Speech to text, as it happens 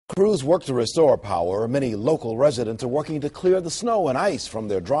Crews work to restore power. Many local residents are working to clear the snow and ice from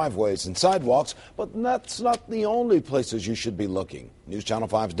their driveways and sidewalks, but that's not the only places you should be looking. News Channel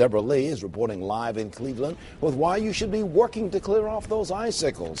 5's Deborah Lee is reporting live in Cleveland with why you should be working to clear off those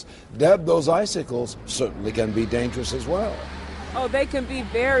icicles. Deb, those icicles certainly can be dangerous as well. Oh, they can be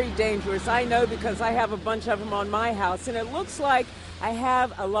very dangerous. I know because I have a bunch of them on my house, and it looks like I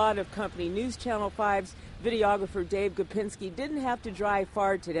have a lot of company. News Channel 5's videographer Dave Gopinski didn't have to drive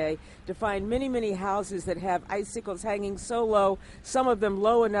far today to find many, many houses that have icicles hanging so low, some of them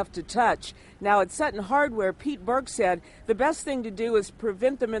low enough to touch. Now, at Sutton Hardware, Pete Burke said the best thing to do is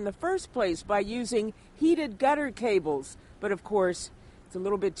prevent them in the first place by using heated gutter cables. But, of course, it's a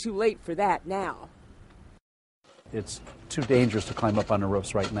little bit too late for that now. It's too dangerous to climb up on the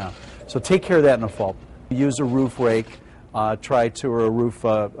roofs right now. So take care of that in the fall. Use a roof rake, or a roof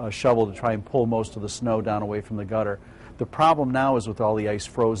shovel to try and pull most of the snow down away from the gutter. The problem now is with all the ice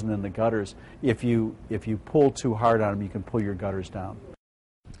frozen in the gutters, if you pull too hard on them, you can pull your gutters down.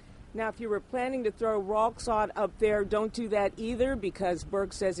 Now, if you were planning to throw rock salt up there, don't do that either, because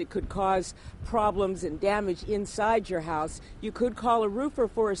Burke says it could cause problems and damage inside your house. You could call a roofer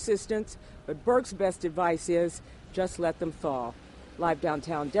for assistance, but Burke's best advice is just let them thaw. Live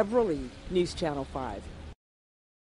downtown, Deborah Lee, News Channel 5.